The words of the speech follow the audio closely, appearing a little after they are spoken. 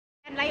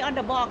like on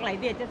the bog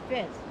like this, just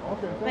fish.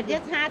 Okay. But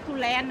just hard to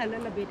land a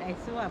little bit, I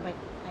saw, but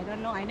I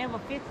don't know. I never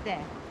fished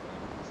there.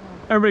 So.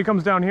 Everybody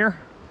comes down here?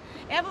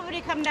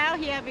 Everybody come down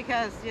here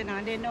because you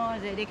know they know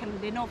that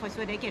they know for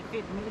sure they can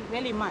fit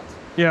really much.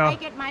 Yeah. I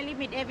get my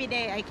limit every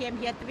day. I came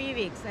here 3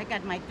 weeks. I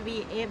got my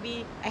 3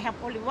 every. I have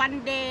only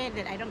 1 day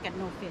that I don't get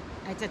no fish.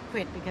 I just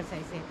quit because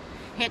I said,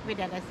 heck with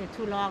that. I said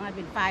too long. I've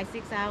been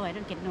 5-6 hours. I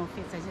don't get no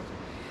fish. I said,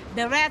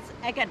 the rest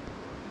I got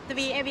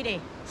 3 every day.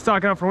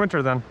 Stocking up for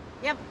winter then.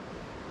 Yep.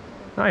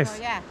 Nice.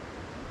 So, yeah.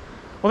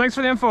 Well, thanks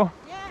for the info.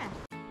 Yeah.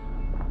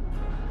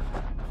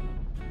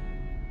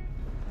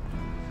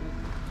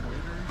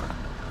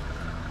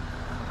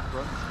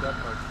 Front step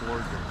by floor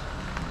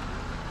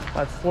jack.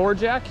 That's floor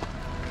jack.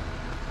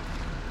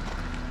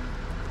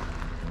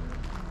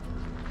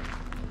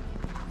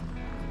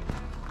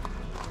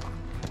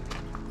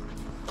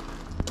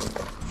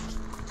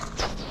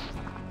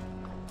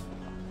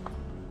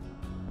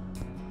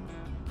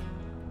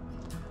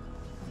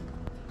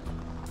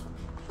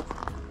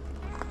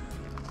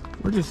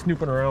 We're just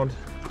snooping around.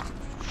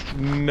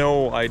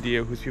 No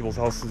idea whose people's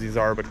houses these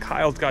are, but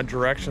Kyle's got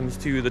directions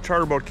to the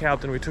charter boat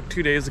captain we took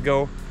 2 days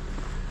ago,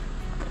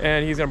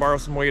 and he's gonna borrow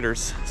some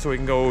waders so we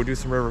can go do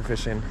some river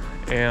fishing.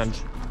 And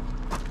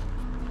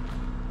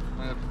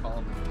I have to call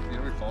him. Do you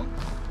have your phone?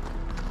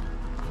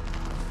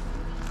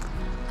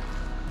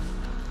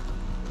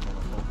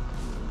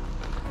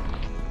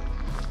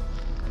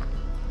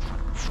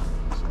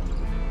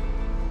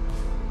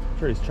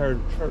 sure he's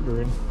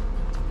chartering.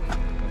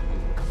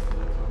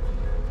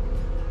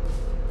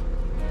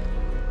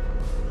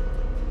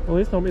 Well, at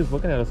least nobody's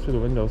looking at us through the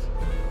windows.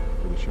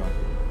 For the shop.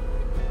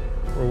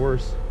 Or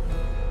worse.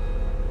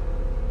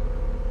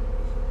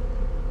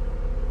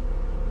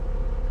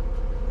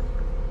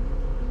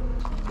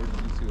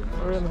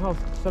 We're in the house,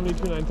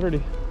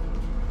 72,930.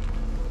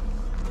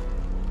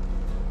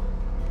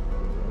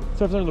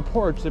 So if they're on the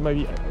porch, they might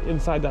be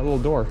inside that little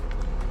door.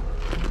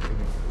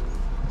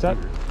 What's that?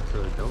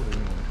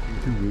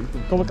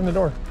 Go look in the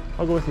door.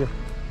 I'll go with you.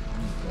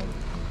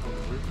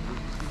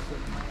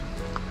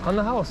 On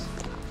the house.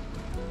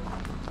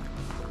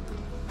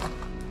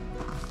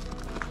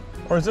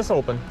 Or is this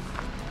open?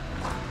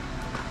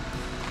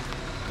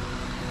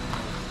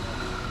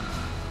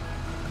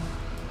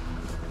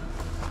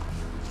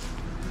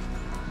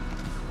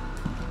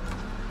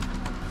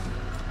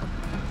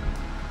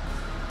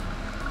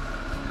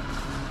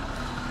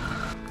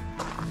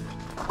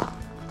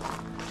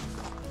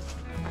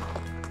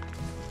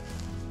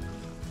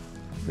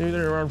 Maybe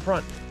they're around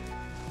front.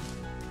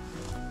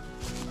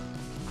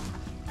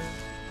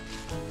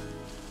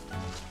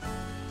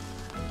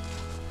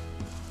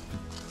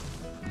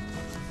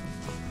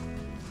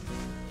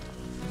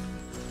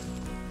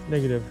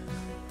 Negative.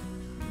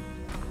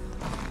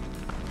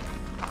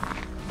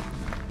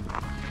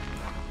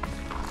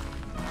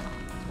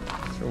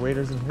 Is there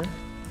waders in here?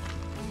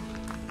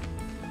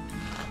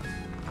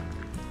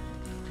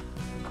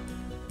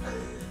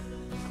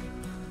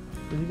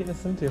 What are you getting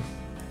us into?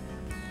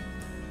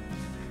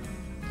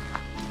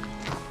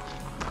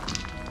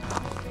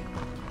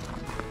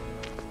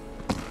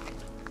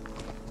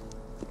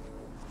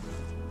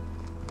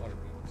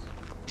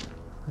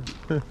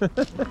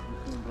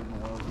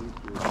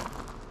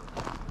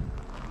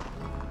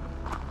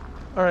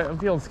 All right, I'm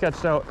feeling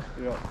sketched out.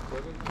 Yeah.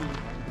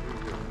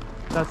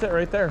 That's it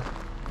right there.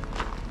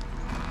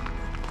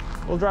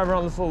 We'll drive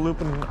around this little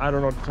loop and I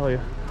don't know what to tell you.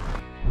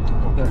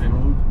 That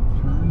road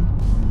turned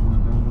and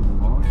went down to the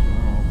launch. I don't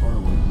know how far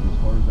it was, but as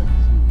far as I can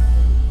see, it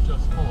was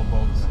Just full of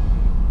boats.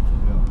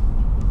 yeah.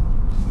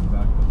 And then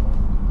back to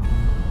home.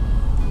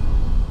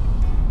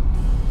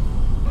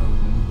 If I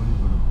was anybody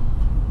but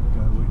a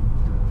guy waiting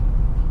for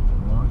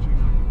launching,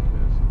 I'd be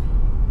pissed.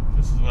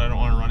 This is what I don't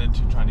want to run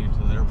into trying to get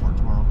to the airport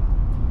tomorrow.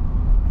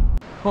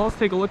 Well, let's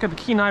take a look at the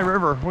Kenai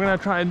River. We're gonna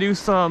try and do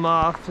some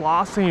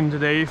flossing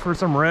today for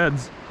some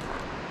reds.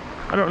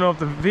 I don't know if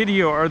the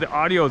video or the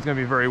audio is gonna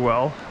be very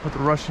well with the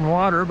rushing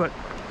water, but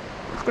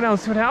let's go down and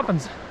see what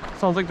happens.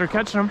 Sounds like they're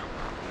catching them.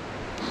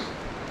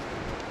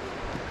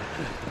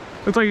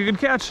 Looks like a good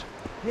catch.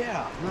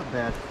 Yeah, not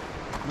bad.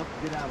 Nope,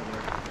 get out of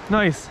there.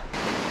 Nice.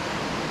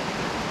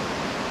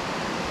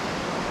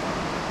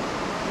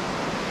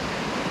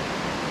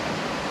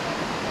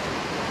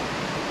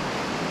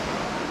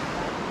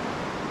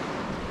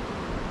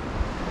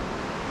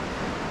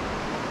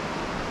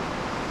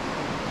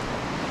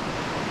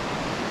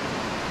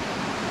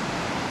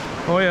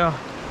 Oh yeah.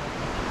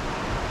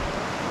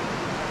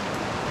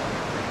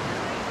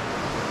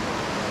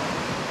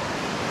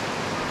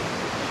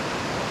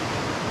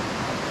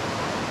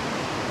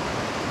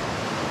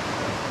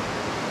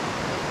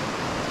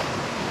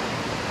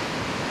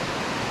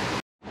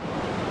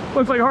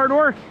 Looks like hard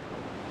work.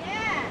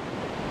 Yeah.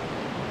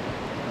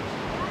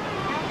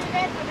 I'll be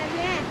better than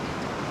that.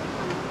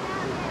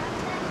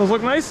 Those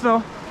look nice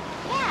though.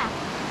 Yeah.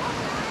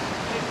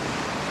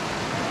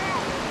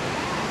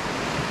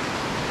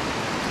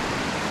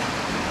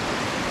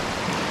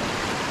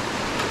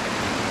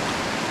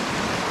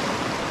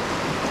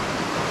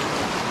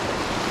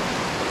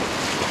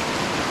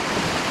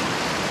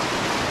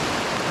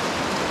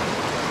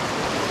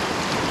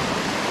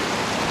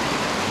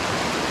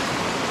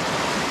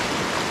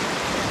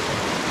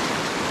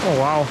 Oh,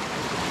 wow.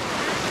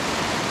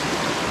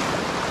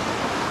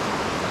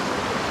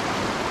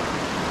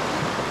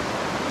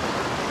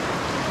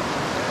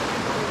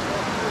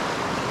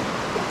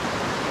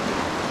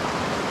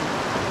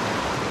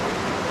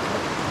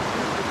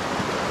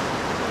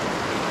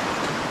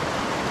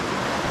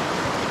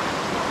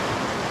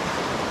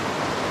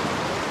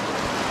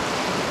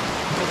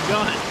 How's it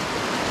going?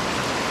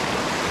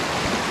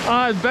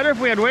 It's better if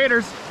we had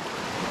waders.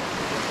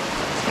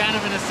 It's kind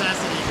of a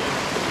necessity, dude.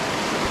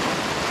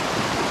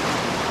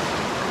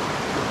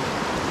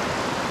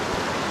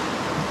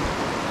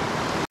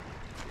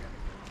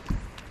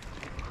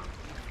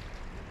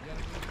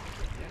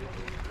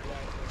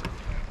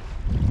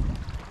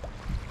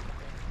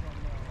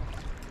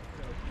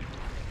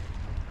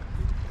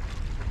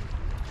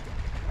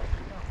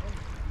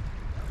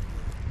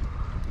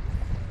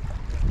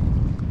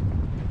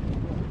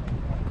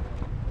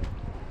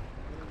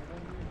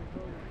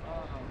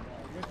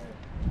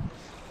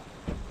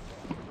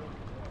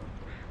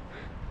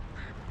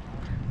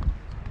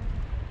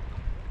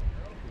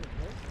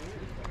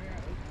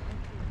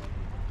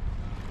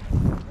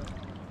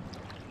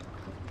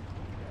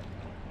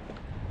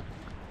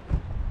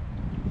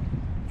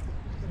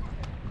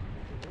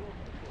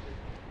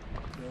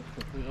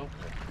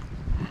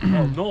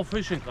 Oh, no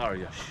fishing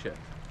area, shit.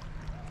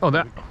 Oh,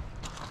 that.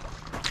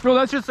 No,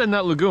 that's just in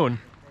that lagoon.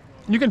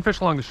 You can fish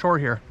along the shore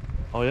here.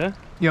 Oh, yeah?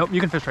 Yep, you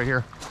can fish right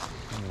here.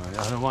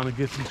 I don't want to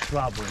get in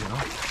trouble, you know?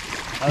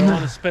 I don't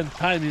want to spend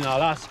time in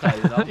Alaska,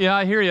 you know? Yeah,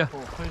 I hear you.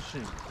 For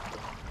fishing.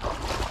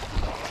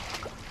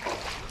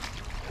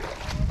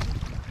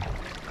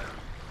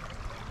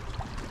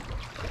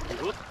 You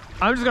good?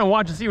 I'm just gonna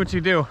watch and see what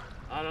you do.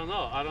 I don't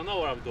know. I don't know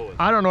what I'm doing.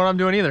 I don't know what I'm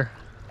doing either.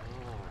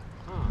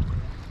 Oh, huh.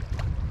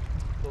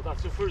 So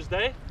that's your first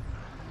day?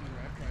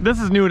 This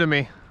is new to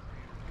me.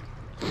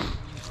 You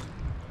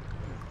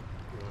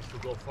have to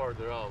go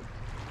farther out.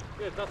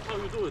 Yeah, that's how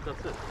you do it.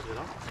 That's it, you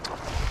know?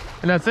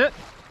 And that's it?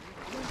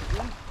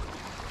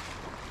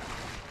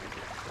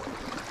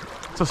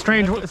 It's a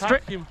strange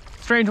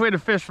way to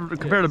fish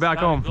compared to back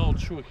home. Go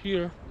through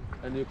here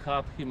and you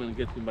cut him and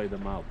get him by the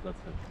mouth. That's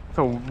it. It's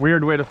a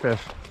weird way to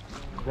fish.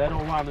 They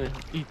don't want to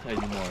eat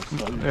anymore,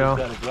 so you Yeah. just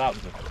gotta grab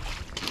them.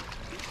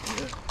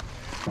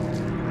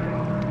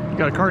 You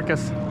got a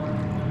carcass.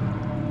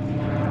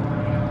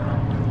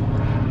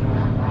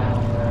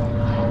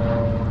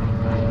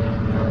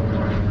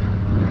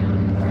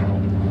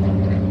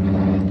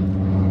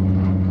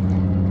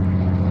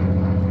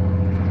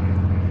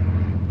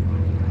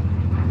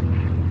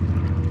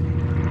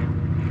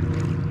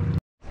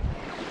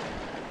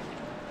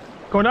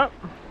 Going up?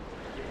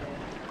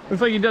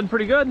 Looks like you did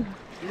pretty good.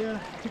 Yeah,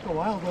 took a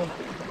while though.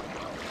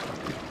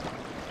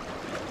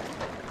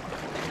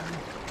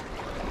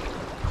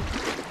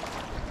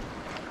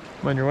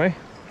 I'm on your way.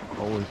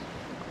 Always.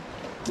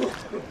 You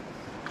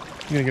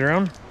gonna get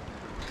around?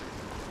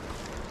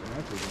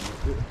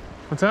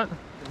 What's that?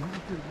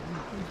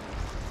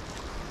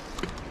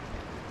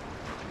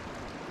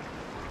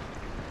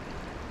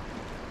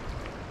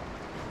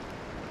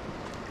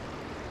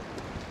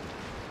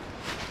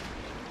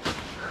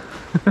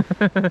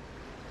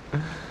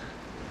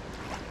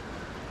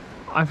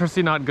 I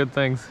foresee not good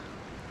things.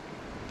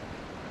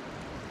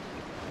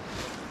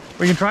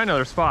 We can try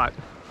another spot.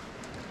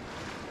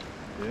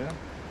 Yeah.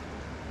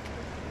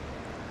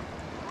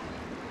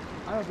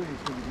 I don't think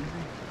it's gonna be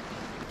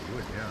easy.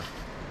 Good, yeah.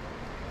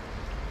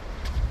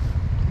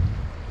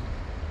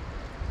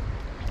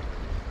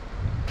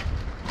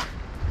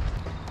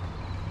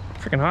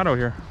 Freaking hot out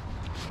here.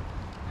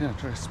 Yeah,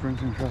 try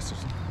sprinting across the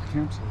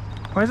campsite.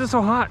 Why is it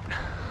so hot?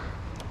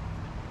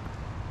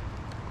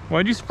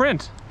 Why'd you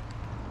sprint?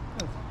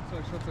 Yeah, so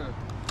I shut the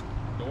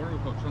door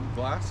without shutting the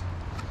glass.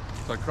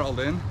 So I crawled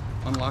in,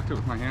 unlocked it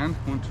with my hand,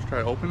 went to try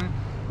to open it,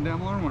 and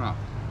damn alarm went off.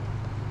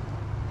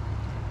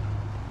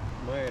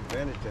 My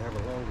advantage to have a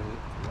longer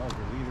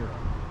leader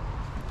on.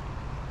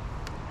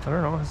 I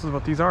don't know. This is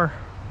what these are.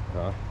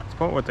 Huh? It's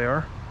about what they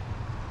are.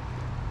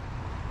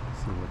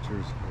 See what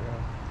yours. Yeah.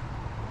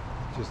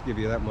 Just give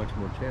you that much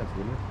more chance,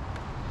 wouldn't it?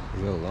 A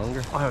little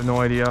longer. I have no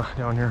idea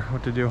down here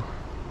what to do.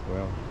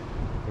 Well,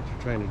 what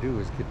you're trying to do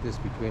is get this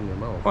between their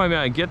mouth. Well, I mean,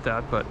 I get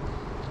that, but I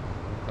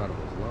thought it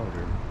was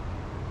longer.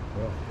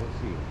 Well, we'll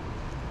see.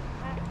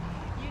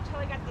 You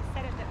totally got the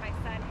setup that my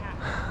son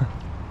had.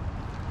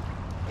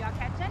 Y'all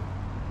catching?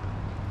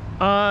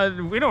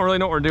 we don't really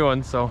know what we're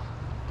doing, so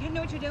You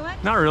know what you're doing?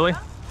 not really. No?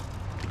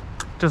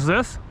 Just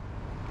this?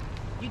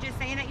 You just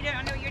saying that you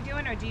don't know what you're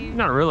doing, or do you?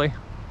 Not really.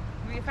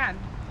 Where are you from?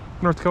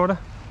 North Dakota.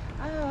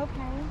 Oh,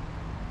 okay.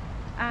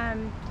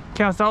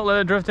 Cast out, let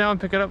it drift down,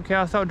 pick it up,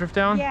 cast out, drift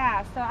down.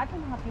 Yeah, so I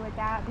can help you with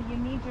that, but you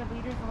need your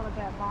leaders a little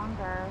bit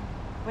longer.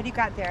 What do you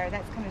got there?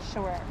 That's kind of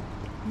short.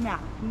 No,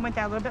 you want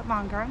that a little bit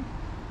longer.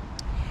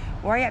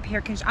 Worry up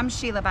here. I'm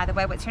Sheila, by the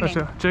way. What's your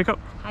name? Jacob.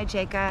 Hi,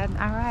 Jacob.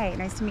 All right,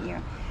 nice to meet you.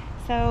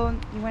 So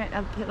you want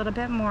it a little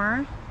bit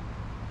more,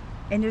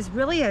 and there's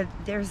really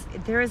there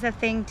is a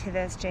thing to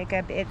this,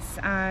 Jacob. It's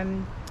they're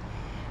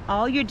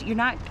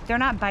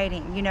not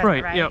biting. You know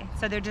Right, that, right? yep.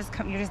 So they're just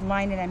you're just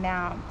lining them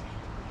out.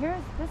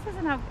 this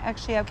isn't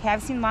actually okay.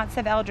 I've seen lots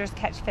of elders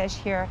catch fish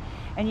here,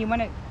 and you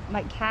want to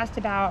like cast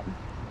about.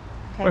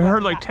 Okay, I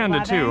heard like 10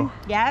 to 2.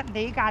 Yeah,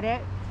 there you got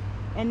it.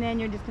 And then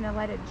you're just gonna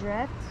let it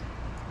drift,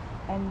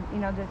 and you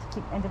know just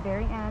keep at the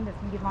very end. It's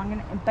gonna be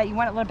longer, but you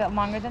want it a little bit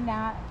longer than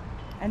that.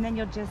 And then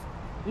you'll just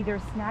either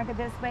snag it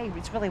this way.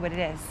 It's really what it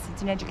is.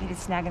 It's an educated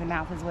snag in the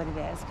mouth is what it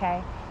is.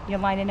 Okay, you're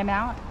lining them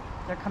out.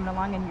 They're coming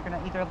along, and you're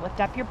gonna either lift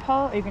up your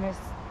pole, or you're gonna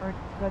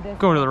go this.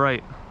 Go to the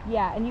right.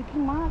 Yeah, and you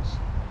can watch.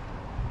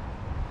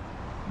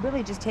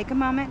 Really, just take a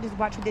moment, just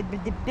watch what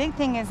the big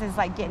thing is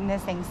like getting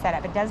this thing set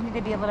up. It does need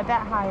to be a little bit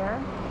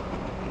higher,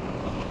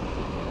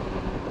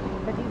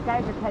 but these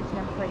guys are catching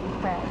them pretty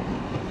quick.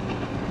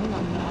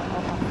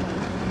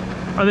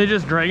 Are they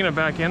just dragging it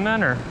back in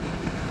then, or?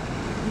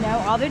 No,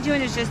 all they're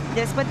doing is just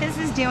this. What this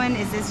is doing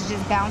is this is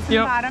just bouncing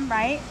the bottom,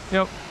 right?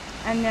 Yep.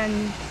 And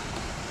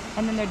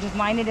then they're just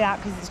lining it out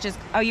because it's just.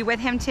 Oh, you with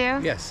him too?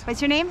 Yes.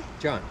 What's your name?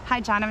 John. Hi,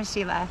 John. I'm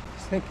Sheila.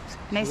 Thank you.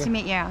 Nice to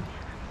meet you.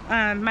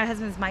 My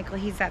husband's Michael.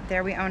 He's up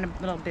there. We own a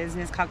little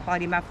business called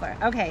Quality Muffler.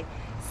 Okay,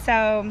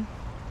 so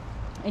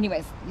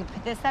anyways, you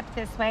put this up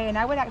this way, and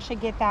I would actually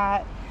get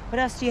that. What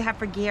else do you have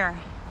for gear?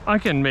 I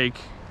can make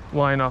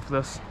line off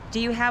this. Do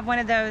you have one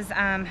of those,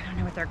 I don't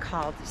know what they're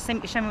called. Show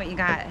me what you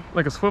got.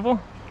 Like a swivel?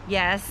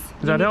 Yes.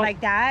 Does that help?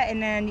 Like that,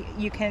 and then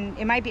you can,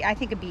 it might be, I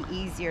think it'd be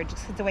easier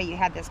just the way you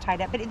had this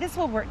tied up, but this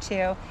will work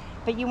too.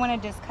 But you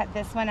want to just cut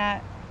this one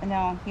up.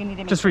 No, you need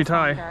to make just this retie.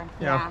 longer.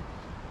 Yeah.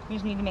 You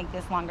just need to make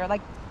this longer.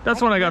 Like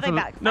that's what I got from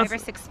about 5 or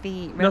 6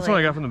 feet. Really. That's what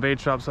I got from the bait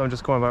shop, so I'm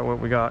just going by what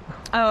we got.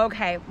 Oh,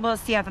 okay. Well,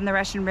 see, up in the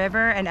Russian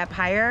River and up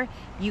higher,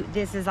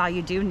 this is all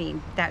you do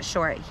need, that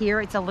short. Here,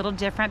 it's a little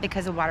different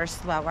because the water's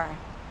slower.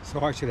 So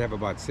I should have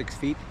about 6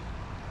 feet?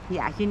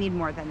 Yeah, you need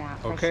more than that,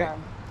 for okay. sure.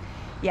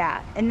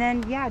 Yeah, and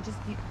then, yeah, just,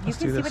 you can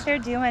see what they're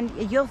doing.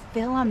 You'll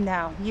feel them,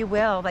 though. You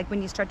will. Like,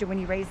 when you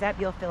raise up,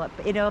 you'll feel it.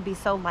 But it'll be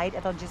so light,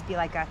 it'll just be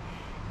like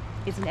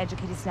it's an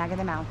educated snag in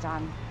the mouth,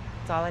 John.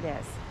 That's all it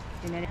is.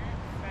 You know?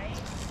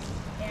 Right?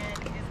 And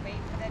you just wait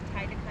for the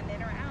tide to come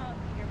in or out,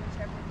 either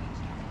whichever you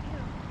choose to do.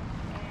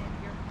 And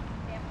your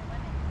family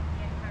limit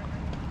and however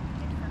you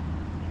get some,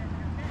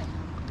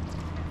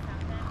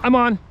 I'm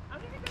on.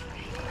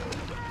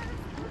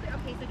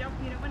 Okay, so you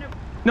don't want to.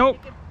 Nope.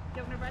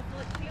 Don't want to wrestle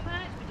it too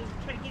much, but just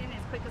try to get in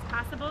as quick as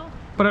possible.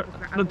 But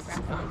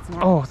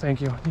oh,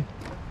 thank you.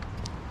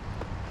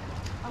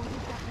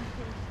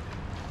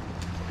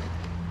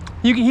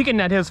 He can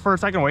net his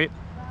first. I can wait.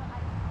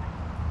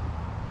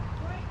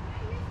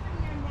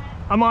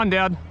 I'm on,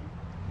 Dad.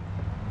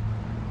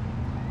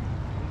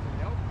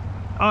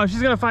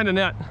 She's gonna find a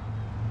net.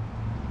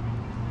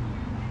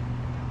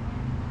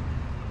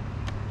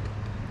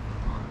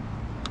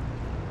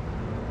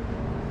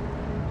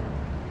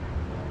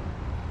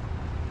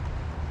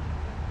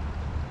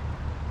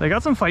 They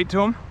got some fight to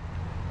them.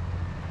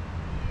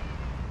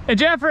 Hey,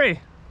 Jeffrey!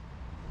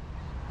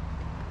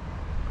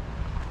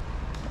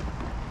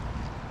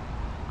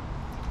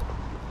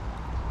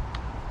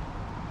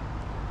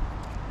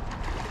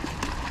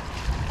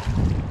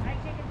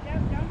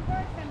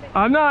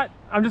 I'm not.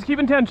 I'm just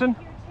keeping tension.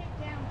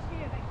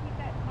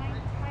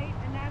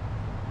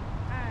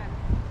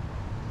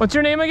 What's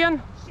your name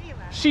again? Sheila.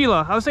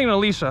 Sheila. I was thinking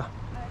Alicia.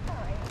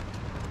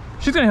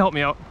 She's gonna help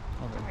me out.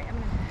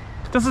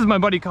 This is my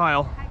buddy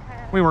Kyle. Hi,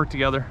 Kyle. We work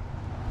together.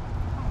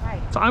 All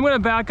right. So I'm gonna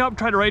back up,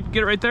 try to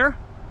get it right there.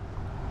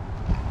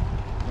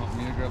 You want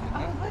me to grab the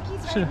net? Oh, look,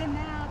 he's right in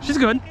now. She's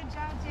good. Good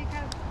job,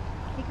 Jacob.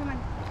 Hey, come on.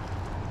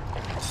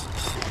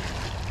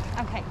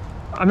 Okay.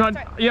 I'm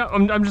not. Yeah,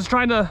 I'm just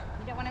trying to.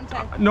 You don't want him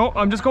to. No,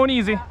 I'm just going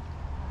easy. All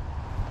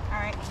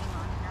right, hang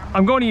on here.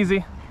 I'm going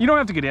easy. You don't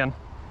have to get in.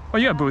 Oh,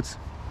 you have boots.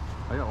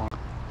 I got one.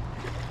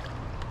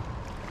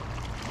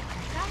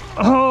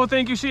 Oh,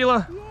 thank you,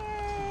 Sheila. Yay!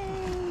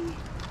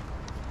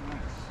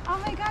 Oh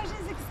my gosh,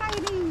 it's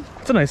exciting.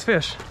 It's a nice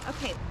fish.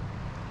 Okay.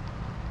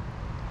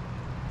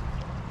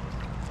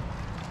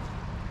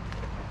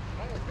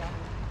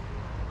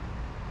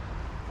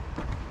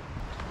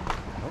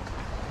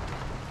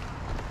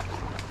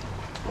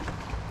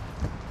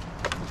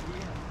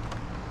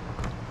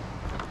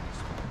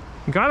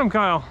 Got him,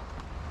 Kyle.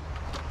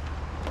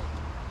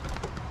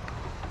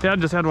 Dad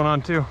just had one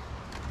on too.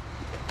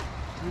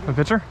 A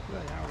pitcher?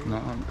 No,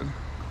 I'm good.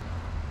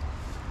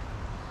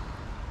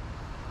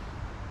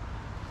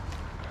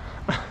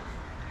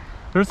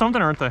 There's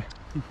something, aren't they?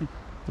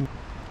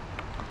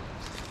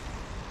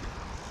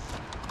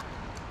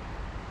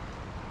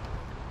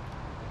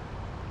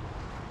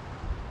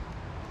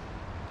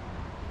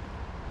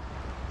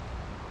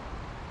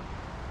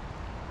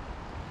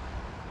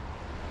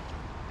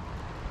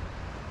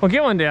 Well,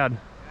 get one, Dad.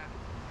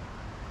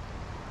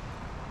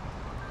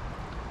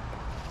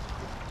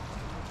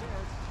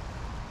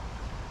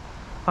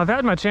 I've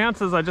had my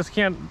chances, I just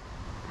can't.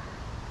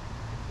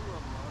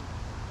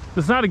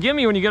 It's not a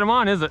gimme when you get them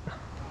on, is it?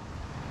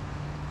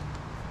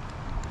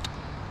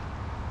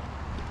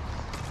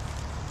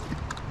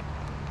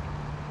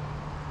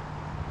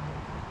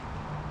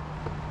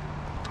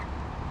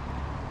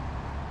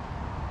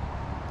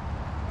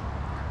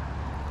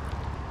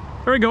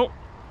 There we go.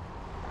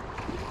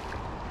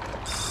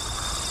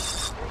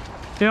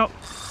 Yep.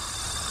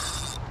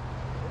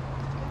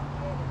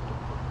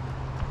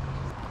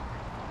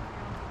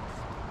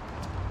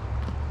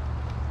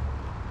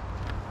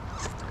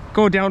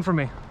 Go down for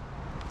me.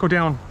 Go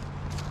down.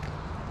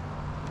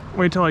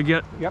 Wait till I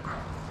get. Yep.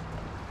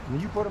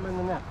 And you put them in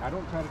the net. I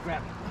don't try to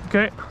grab it.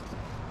 Okay.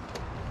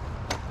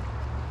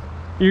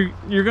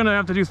 You're gonna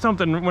have to do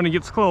something when he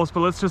gets close,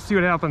 but let's just see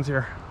what happens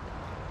here.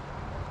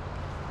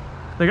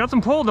 They got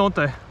some pull, don't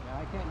they? Yeah,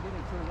 I can't get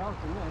it turned out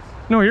from this.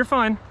 No, you're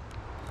fine.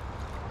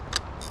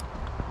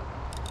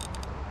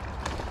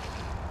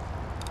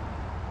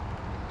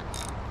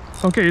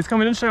 Okay, he's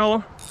coming in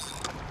shallow.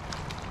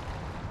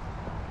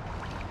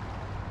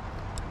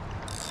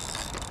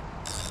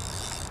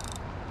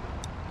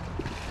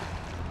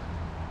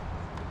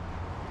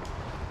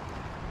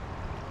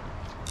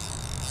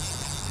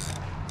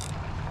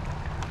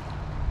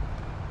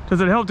 Does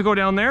it help to go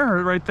down there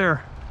or right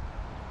there?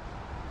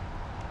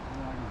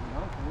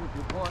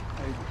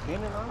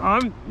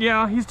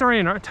 Yeah, he's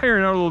tiring out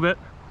a little bit.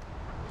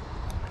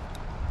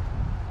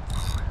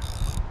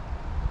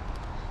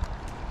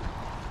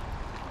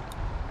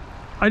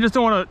 I just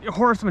don't want to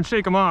horse him and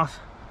shake him off.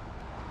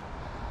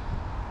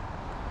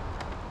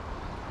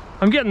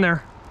 I'm getting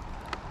there.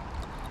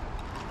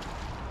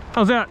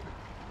 How's that?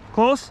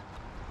 Close?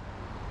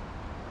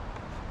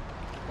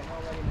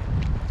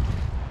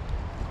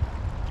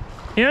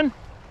 In?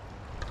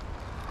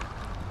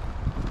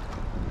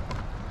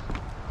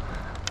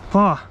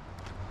 Ah,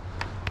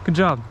 good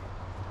job.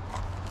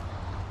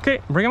 Okay,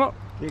 bring him up.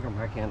 Take him,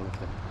 I can't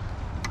lift it.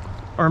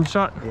 Arm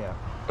shot? Yeah.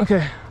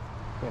 Okay.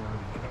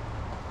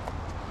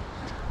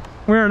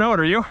 Where and out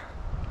are you?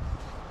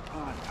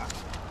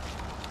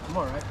 I'm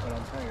alright, but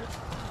I'm tired.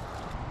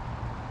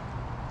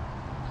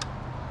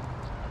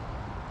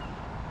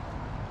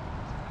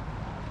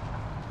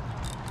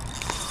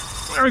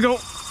 There we go.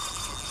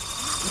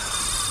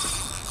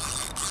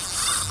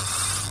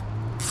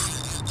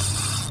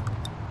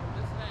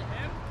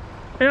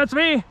 Hey, that's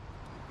me.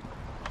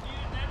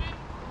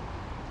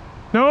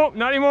 No,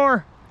 not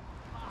anymore.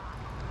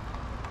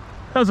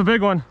 That was a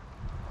big one.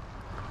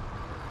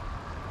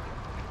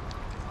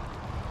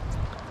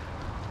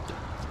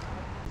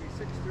 Maybe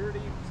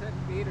 6:30,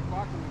 8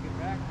 o'clock when we get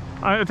back.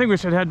 I think we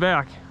should head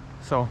back.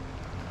 So. You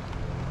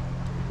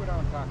go down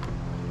and talk.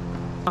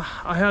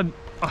 I had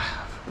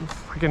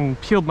freaking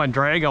peeled my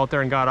drag out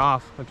there and got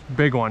off. That's a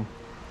big one.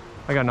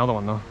 I got another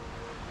one though.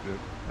 Good.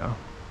 Yeah.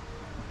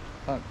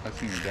 I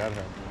seen your dad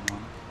have one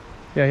on.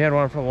 Yeah, he had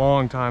one for a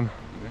long time.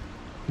 Okay.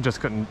 He just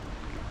couldn't.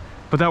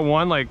 But that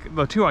one, like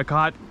the two I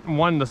caught,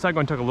 the second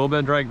one took a little bit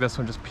of drag. This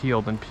one just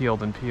peeled and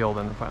peeled and peeled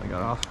and finally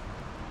got off.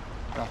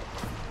 Yeah.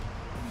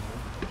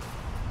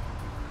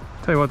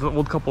 Tell you what, the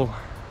old couple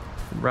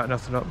rat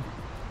nested up.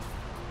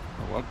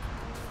 What?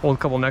 Old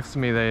couple next to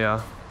me, they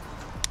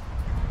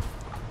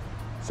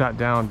sat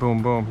down,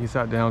 boom, boom. He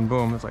sat down,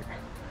 boom. It's like,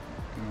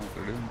 You know what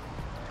they're doing?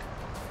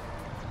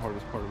 It's the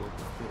hardest part about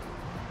this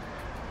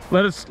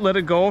fish. let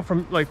it go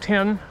from like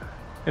 10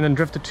 and then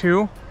drift to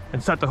 2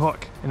 and set the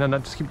hook. And then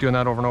just keep doing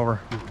that over and over.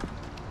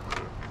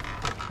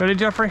 Ready,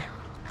 Jeffrey?